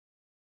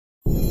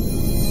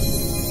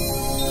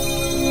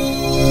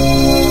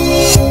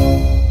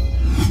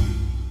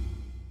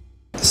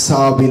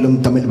சாவிலும்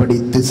தமிழ்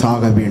படித்து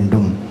சாக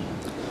வேண்டும்,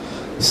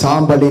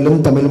 சாம்பலிலும்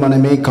தமிழ்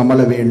மனமே கமல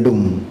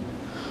வேண்டும்,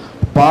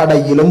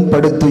 பாடையிலும்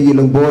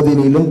படுத்துயிலும்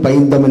போதினிலும்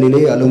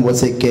பைந்தமிழிலே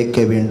அலும்போசை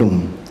கேட்க வேண்டும்,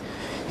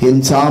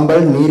 என்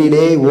சாம்பல்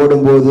நீரிலே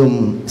ஓடும்போதும்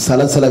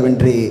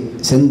சலசலவென்றே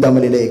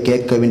செந்தமிழிலே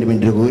கேட்க வேண்டும்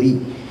என்று கூறி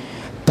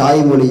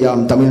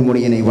தாய்மொழியாம் தமிழ்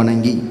மொழியினை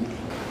வணங்கி,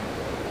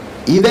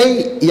 இதை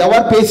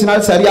எவர்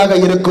பேசினால்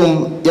சரியாக இருக்கும்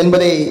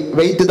என்பதை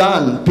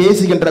வைத்துதான்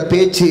பேசுகின்ற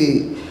பேச்சு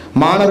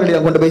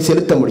மாணவர்களிடம் கொண்டு போய்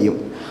செலுத்த முடியும்.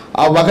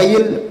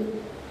 அவ்வகையில்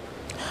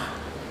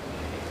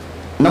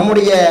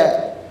நம்முடைய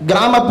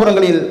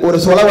கிராமப்புறங்களில் ஒரு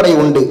சொலவடை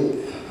உண்டு.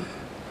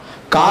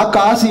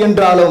 காசு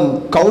என்றாலும்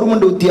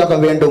கவர்மெண்ட்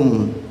உத்தியோகம் வேண்டும்,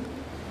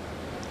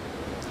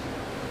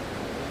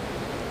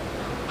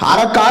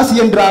 அறக்காசு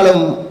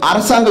என்றாலும்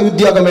அரசாங்க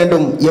உத்தியோகம்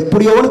வேண்டும்,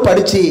 எப்படியோடு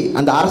படிச்சு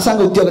அந்த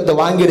அரசாங்க உத்தியோகத்தை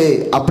வாங்கிடு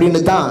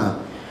அப்படின்னு தான்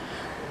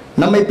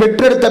நம்மை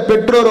பெற்றெடுத்த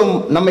பெற்றோரும்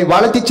நம்மை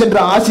வளர்த்தி சென்ற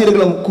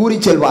ஆசிரியர்களும் கூறி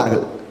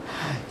செல்வார்கள்.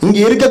 இங்கு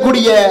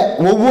இருக்கக்கூடிய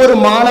ஒவ்வொரு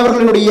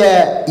மாணவர்களுடைய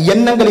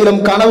எண்ணங்களிலும்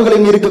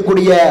கனவுகளிலும்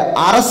இருக்கக்கூடிய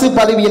அரசு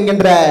பதவி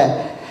என்கின்ற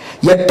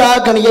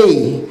எட்டாக்கனியை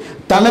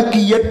தனக்கு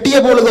எட்டிய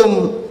பொழுதும்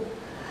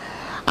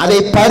அதை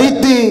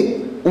பறித்து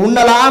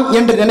உண்ணலாம்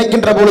என்று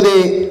நினைக்கின்ற பொழுது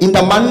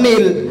இந்த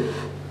மண்ணில்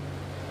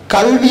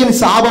கல்வியின்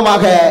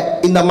சாபமாக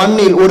இந்த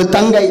மண்ணில் ஒரு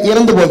தங்கை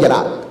இறந்து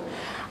போகிறார்.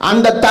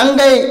 அந்த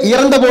தங்கை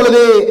இறந்த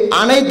பொழுது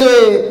அனைத்து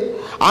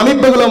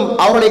அமைப்புகளும்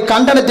அவருடைய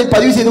கண்டனத்தை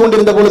பதிவு செய்து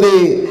கொண்டிருந்த பொழுது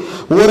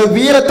ஒரு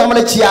வீர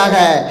தமிழச்சியாக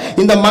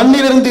இந்த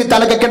மண்ணிலிருந்து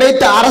தனக்கு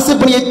கிடைத்த அரசு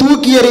பணியை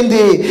தூக்கி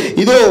எறிந்து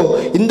இதோ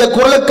இந்த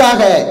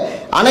குரலுக்காக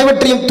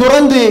அனைவற்றையும்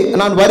துறந்து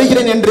நான்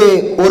வருகிறேன் என்று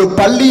ஒரு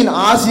பள்ளியின்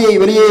ஆசையை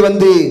வெளியே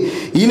வந்து,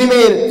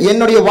 இனிமேல்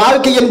என்னுடைய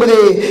வாழ்க்கை என்பது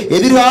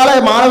எதிர்கால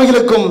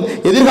மாணவிகளுக்கும்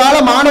எதிர்கால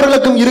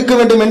மாணவர்களுக்கும் இருக்க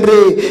வேண்டும் என்று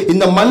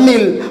இந்த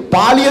மண்ணில்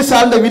பாலியல்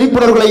சார்ந்த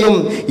விழிப்புணர்வுகளையும்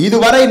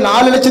இதுவரை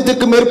 4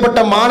 லட்சத்திற்கும்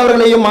மேற்பட்ட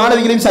மாணவர்களையும்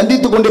மாணவிகளையும்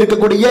சந்தித்துக்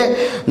கொண்டிருக்கக்கூடிய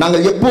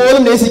நாங்கள்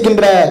எப்போதும்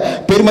நேசிக்கின்ற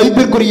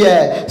பெருமதிப்பிற்குரிய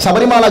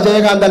சபரிமாலா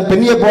ஜெயகாந்தன்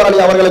பெண்ணிய போராளி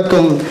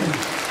அவர்களுக்கும்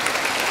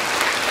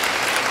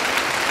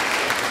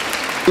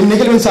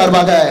இந்நிகழ்வின்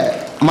சார்பாக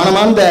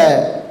மனமார்ந்த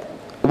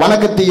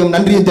வணக்கத்தையும்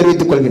நன்றியும்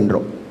தெரிவித்துக்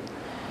கொள்கின்றோம்.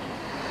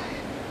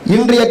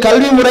 இன்றைய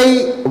கல்வி முறை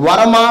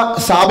வரமா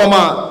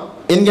சாபமா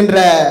என்கின்ற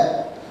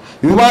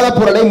விவாத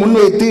பொருளை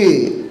முன்வைத்து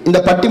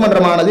இந்த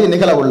பட்டிமன்றமானது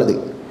நிகழ உள்ளது.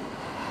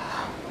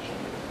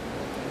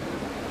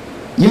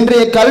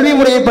 இன்றைய கல்வி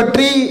முறையை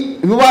பற்றி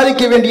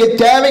விவாதிக்க வேண்டிய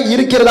தேவை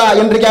இருக்கிறதா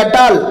என்று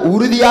கேட்டால்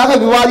உறுதியாக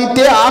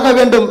விவாதித்தே ஆக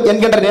வேண்டும்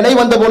என்கின்ற நிலை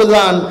வந்த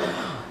பொழுதுதான்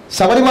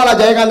சபரிமாலா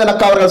ஜெயகாந்தன்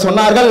அக்கா அவர்கள்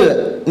சொன்னார்கள்,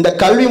 இந்த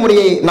கல்வி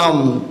முறையை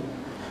நாம்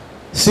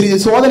சிறிது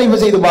சோதனை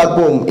செய்து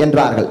பார்ப்போம்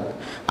என்றார்கள்.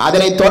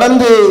 அதனைத்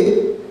தொடர்ந்து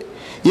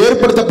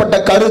ஏற்படுத்தப்பட்ட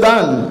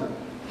கருதான்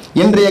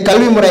இன்றைய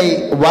கல்வி முறை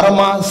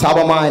வரமா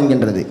சாபமா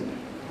என்கின்றது.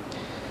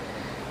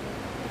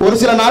 ஒரு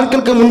சில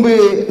நாட்களுக்கு முன்பு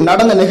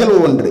நடந்த நிகழ்வு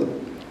ஒன்று.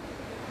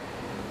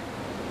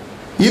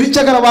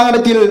 இருசக்கர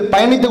வாகனத்தில்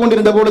பயணித்துக்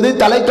கொண்டிருந்த பொழுது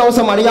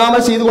தலைக்கவசம்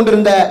அணியாமல் செய்து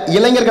கொண்டிருந்த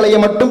இளைஞர்களை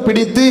மட்டும்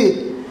பிடித்து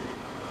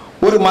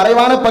ஒரு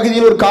மறைவான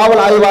பகுதியில் ஒரு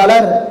காவல்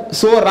ஆய்வாளர்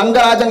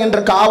ரங்கராஜன் என்ற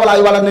காவல்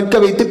ஆய்வாளர் நிற்க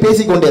வைத்து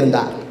பேசிக்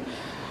கொண்டிருந்தார்.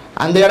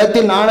 அந்த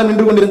இடத்தில் நானும்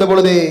நின்று கொண்டிருந்த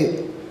பொழுது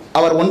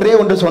அவர் ஒன்றே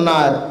ஒன்று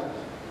சொன்னார்,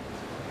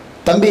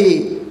 தம்பி,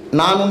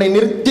 நான் உன்னை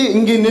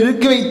இங்கு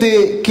நிறுத்தி வைத்து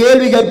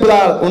கேள்வி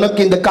கேட்பதால் உனக்கு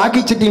இந்த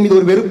காக்கி சட்டை மீது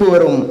ஒரு வெறுப்பு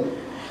வரும்.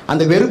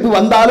 அந்த வெறுப்பு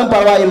வந்தாலும்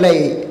பரவாயில்லை,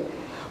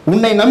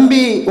 உன்னை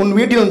நம்பி உன்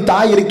வீட்டில் உன்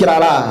தாய்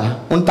இருக்கிறாளா,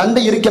 உன்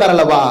தந்தை இருக்கிறார்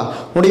அல்லவா,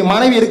 உன்னுடைய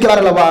மனைவி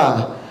இருக்கிறார் அல்லவா,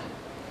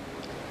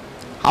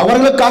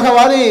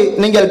 அவர்களுக்காகவாது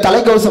நீங்கள்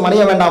தலைக்கவசம்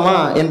அணிய வேண்டாமா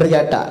என்று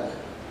கேட்டார்.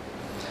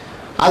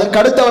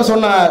 அதற்கடுத்து அவர்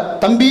சொன்னார்,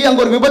 தம்பி,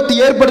 அங்கு ஒரு விபத்து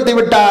ஏற்படுத்தி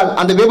விட்டால்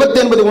அந்த விபத்து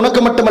என்பது உனக்கு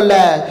மட்டுமல்ல,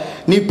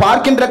 நீ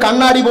பார்க்கின்ற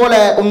கண்ணாடி போல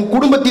உன்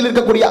குடும்பத்தில்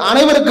இருக்கக்கூடிய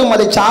அனைவருக்கும்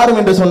அதை சாரும்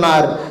என்று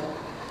சொன்னார்.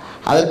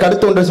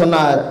 அதற்கடுத்து ஒன்று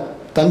சொன்னார்,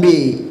 தம்பி,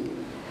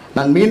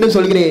 நான் மீண்டும்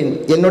சொல்கிறேன்,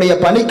 என்னுடைய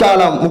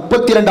பணிக்காலம்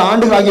 32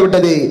 ஆண்டுகள்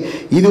ஆகிவிட்டது.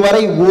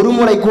 இதுவரை ஒரு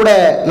முறை கூட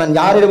நான்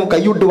யாரிடமும்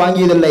கையூட்டு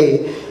வாங்கியதில்லை.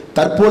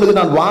 தற்பொழுது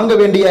நான் வாங்க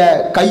வேண்டிய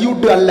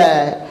கையூட்டு அல்ல,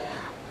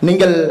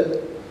 நீங்கள்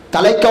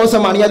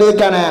தலைக்கவசம்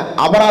அணியாததற்கான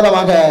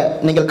அபராதமாக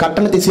நீங்கள்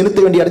கட்டணத்தை செலுத்த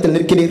வேண்டிய இடத்தில்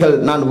நிற்கிறீர்கள்.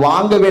 நான்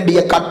வாங்க வேண்டிய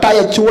கட்டாய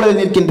சூழலில்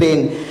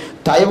நிற்கின்றேன்.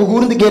 தயவு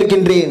கூர்ந்து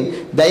கேட்கின்றேன்,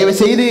 தயவு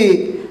செய்து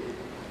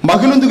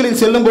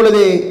மகிழுந்துகளில் செல்லும்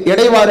பொழுது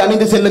இடைவாறு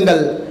அணிந்து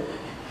செல்லுங்கள்,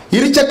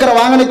 இருசக்கர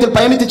வாகனத்தில்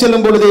பயணித்து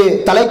செல்லும் பொழுது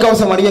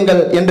தலைக்கவசம்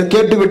அணியுங்கள் என்று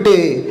கேட்டுவிட்டு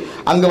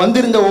அங்கு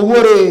வந்திருந்த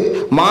ஒவ்வொரு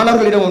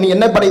மாணவர்களிடம், நீ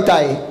என்ன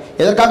படித்தாய்,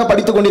 எதற்காக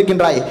படித்துக்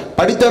கொண்டிருக்கின்றாய்,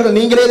 படித்தவர்கள்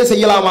நீங்களே இதை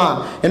செய்யலாமா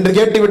என்று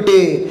கேட்டுவிட்டு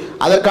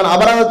அதற்கான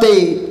அபராதத்தை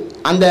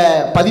அந்த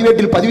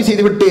பதிவேட்டில் பதிவு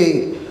செய்துவிட்டு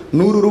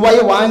 100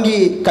 ரூபாயை வாங்கி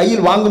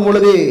கையில் வாங்கும்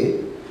பொழுது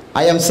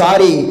ஐ எம்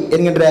சாரி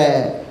என்கின்ற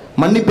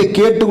மன்னிப்பை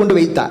கேட்டுக்கொண்டு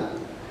வைத்தார்.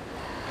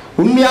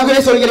 உண்மையாகவே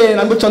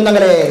சொல்கிறேன் அன்பு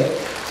சொந்தங்களே,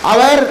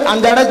 அவர்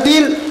அந்த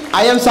இடத்தில்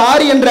ஐ எம்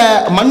சாரி என்ற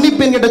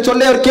மன்னிப்பு என்கின்ற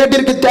சொல்லை அவர்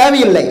கேட்டிருக்க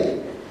தேவையில்லை.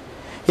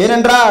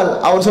 ஏனென்றால்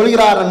அவர்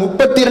சொல்கிறார்,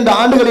 32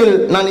 ஆண்டுகளில்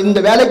நான் இந்த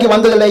வேலைக்கு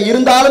வந்ததில்லை,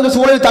 இருந்தாலும் இந்த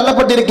சூழலில்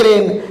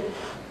தள்ளப்பட்டிருக்கிறேன்,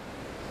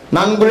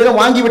 நான் உங்களிடம்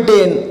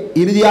வாங்கிவிட்டேன்.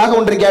 இறுதியாக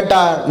ஒன்று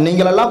கேட்டார்,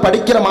 நீங்கள் எல்லாம்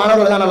படிக்கிற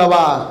மாணவர்கள் தான்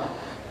அல்லவா,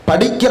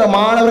 படிக்கிற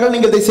மாணவர்கள்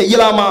நீங்கள் இதை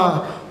செய்யலாமா,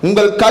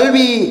 உங்கள்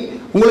கல்வி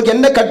உங்களுக்கு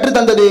என்ன கற்று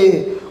தந்தது,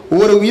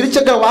 ஒரு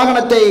இருசக்கர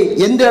வாகனத்தை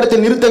எந்த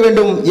இடத்தில் நிறுத்த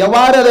வேண்டும்,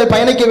 எவ்வாறு அதை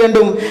பயணிக்க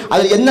வேண்டும்,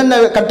 அதில் என்னென்ன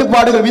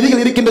கட்டுப்பாடுகள்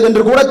விதிகள் இருக்கின்றது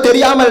என்று கூட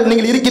தெரியாமல்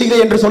நீங்கள்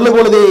இருக்கிறீர்கள் என்று சொல்லும்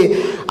பொழுது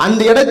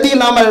அந்த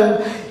இடத்தில் நாம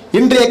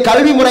இன்றைய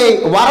கல்வி முறை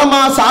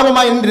வரமா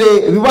சாபமா என்று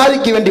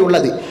விவாதிக்க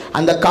வேண்டியுள்ளது.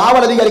 அந்த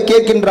காவல் அதிகாரி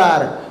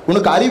கேட்கின்றார்,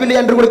 உனக்கு அறிவில்லை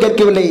என்று கூட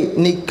கேட்கவில்லை,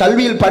 நீ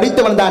கல்வியில்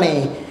படித்தவன் தானே,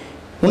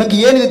 உனக்கு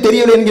ஏன் இது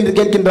தெரியவில்லை என்று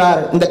கேட்கின்றார்.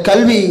 இந்த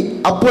கல்வி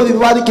அப்போது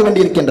விவாதிக்க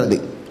வேண்டியிருக்கின்றது.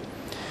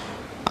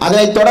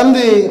 அதனைத்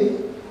தொடர்ந்து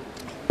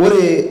ஒரு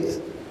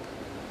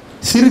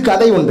சிறு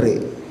கதை ஒன்று.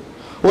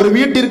 ஒரு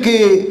வீட்டிற்கு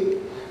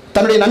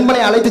தன்னுடைய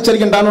நண்பனை அழைத்து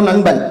செல்கின்றான்.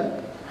 நண்பன்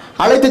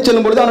அழைத்து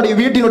செல்லும் பொழுது அவனுடைய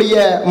வீட்டினுடைய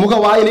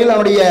முகவாயிலில்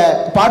அவனுடைய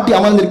பாட்டி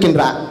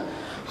அமர்ந்திருக்கின்றார்.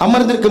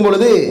 அமர்ந்திருக்கும்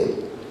பொழுது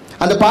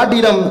அந்த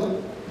பாட்டியிடம்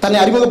தன்னை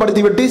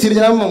அறிமுகப்படுத்தி விட்டு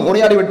சிறிது நேரம்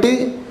உரையாடி விட்டு,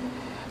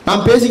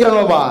 நாம்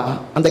பேசிக்கிறோம்வா,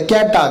 அந்த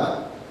கேட்டாக்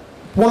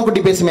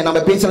பூனைக்குட்டி பேசுமே,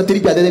 நம்ம பேசுகிற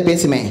திருப்பி அதே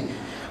பேசுமே,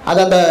 அதை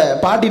அந்த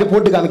பாட்டியிட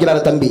போட்டு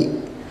காமிக்கிறார் தம்பி.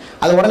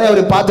 அதை உடனே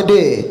அவர் பார்த்துட்டு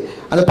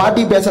அந்த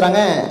பாட்டியும்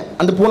பேசுகிறாங்க,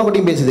 அந்த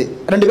பூனைக்குட்டியும் பேசுது.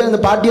 ரெண்டு பேரும்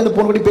அந்த பாட்டி அந்த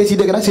பூனைக்குட்டி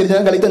பேசிகிட்டு இருக்கிறாங்க. சிறிது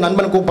நேரம் கழித்து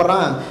நண்பன்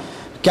கூப்பிட்றான்.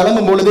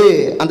 கிளம்பும் பொழுது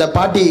அந்த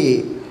பாட்டி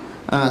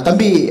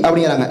தம்பி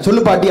அப்படிங்கிறாங்க.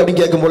 சொல்லு பாட்டி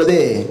அப்படின்னு கேட்கும் பொழுது,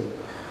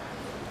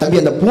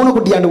 தம்பி அந்த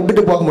பூனைக்குட்டி ஆண்டு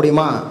விட்டுட்டு போக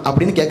முடியுமா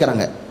அப்படின்னு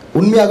கேட்குறாங்க.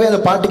 உண்மையாகவே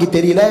அந்த பாட்டிக்கு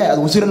தெரியல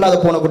அது உசிரில்லாத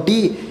பூனைக்குட்டி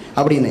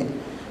அப்படின்னு.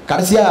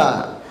 கடைசியா,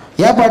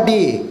 ஏன் பாட்டி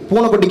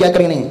பூனைக்குட்டி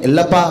கேட்குறீங்க?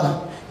 இல்லைப்பா,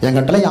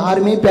 என்கிட்டலாம்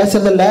யாருமே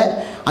பேசுறதில்ல,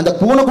 அந்த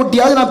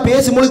பூனைக்குட்டியாவது நான்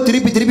பேசும்போது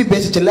திருப்பி திருப்பி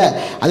பேசிச்சில்ல,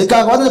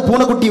 அதுக்காகவாது அந்த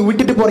பூனைக்குட்டியை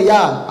விட்டுட்டு போறியா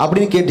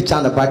அப்படின்னு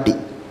கேட்டுச்சான் அந்த பாட்டி.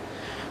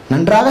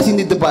 நன்றாக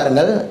சிந்தித்து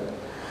பாருங்கள்,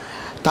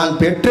 தான்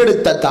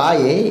பெற்றெடுத்த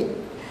தாயை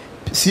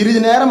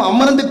சிறிது நேரம்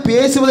அமர்ந்து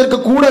பேசுவதற்கு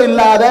கூட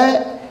இல்லாத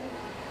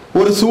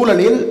ஒரு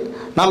சூழலில்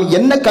நாம்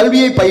என்ன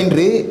கல்வியை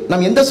பயின்று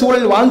நாம் எந்த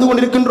சூழலில் வாழ்ந்து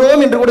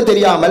கொண்டிருக்கின்றோம் என்று கூட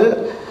தெரியாமல்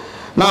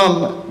நாம்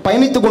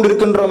பயணித்துக்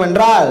கொண்டிருக்கின்றோம்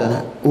என்றால்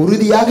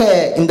உறுதியாக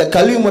இந்த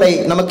கல்வி முறை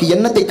நமக்கு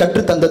என்னத்தை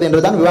கற்றுத்தந்தது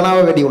என்றுதான்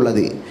விவனாக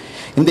வேண்டியுள்ளது.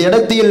 இந்த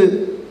இடத்தில்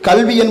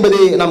கல்வி என்பது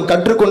நாம்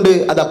கற்றுக்கொண்டு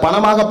அதை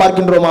பணமாக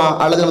பார்க்கின்றோமா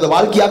அல்லது நமது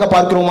வாழ்க்கையாக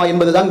பார்க்கிறோமா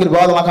என்பதுதான் இங்கே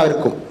விவாதமாக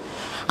இருக்கும்.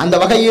 அந்த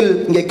வகையில்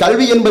இங்கே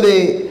கல்வி என்பது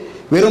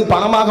வெறும்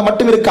பணமாக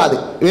மட்டும் இருக்காது,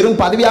 வெறும்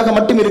பதவியாக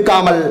மட்டும்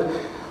இருக்காமல்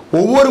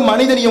ஒவ்வொரு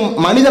மனிதனையும்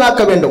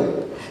மனிதனாக்க வேண்டும்.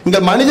 இந்த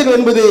மனிதர்கள்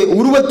என்பது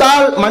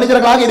உருவத்தால்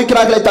மனிதர்களாக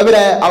இருக்கிறார்களே தவிர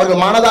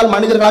அவர்கள் மனதால்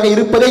மனிதர்களாக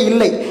இருப்பதே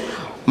இல்லை.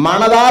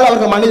 மனதால்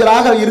அவர்கள்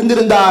மனிதராக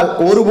இருந்திருந்தால்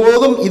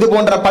ஒருபோதும் இது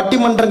போன்ற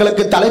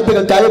பட்டிமன்றங்களுக்கு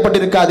தலைப்புகள்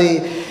தேவைப்பட்டிருக்காது.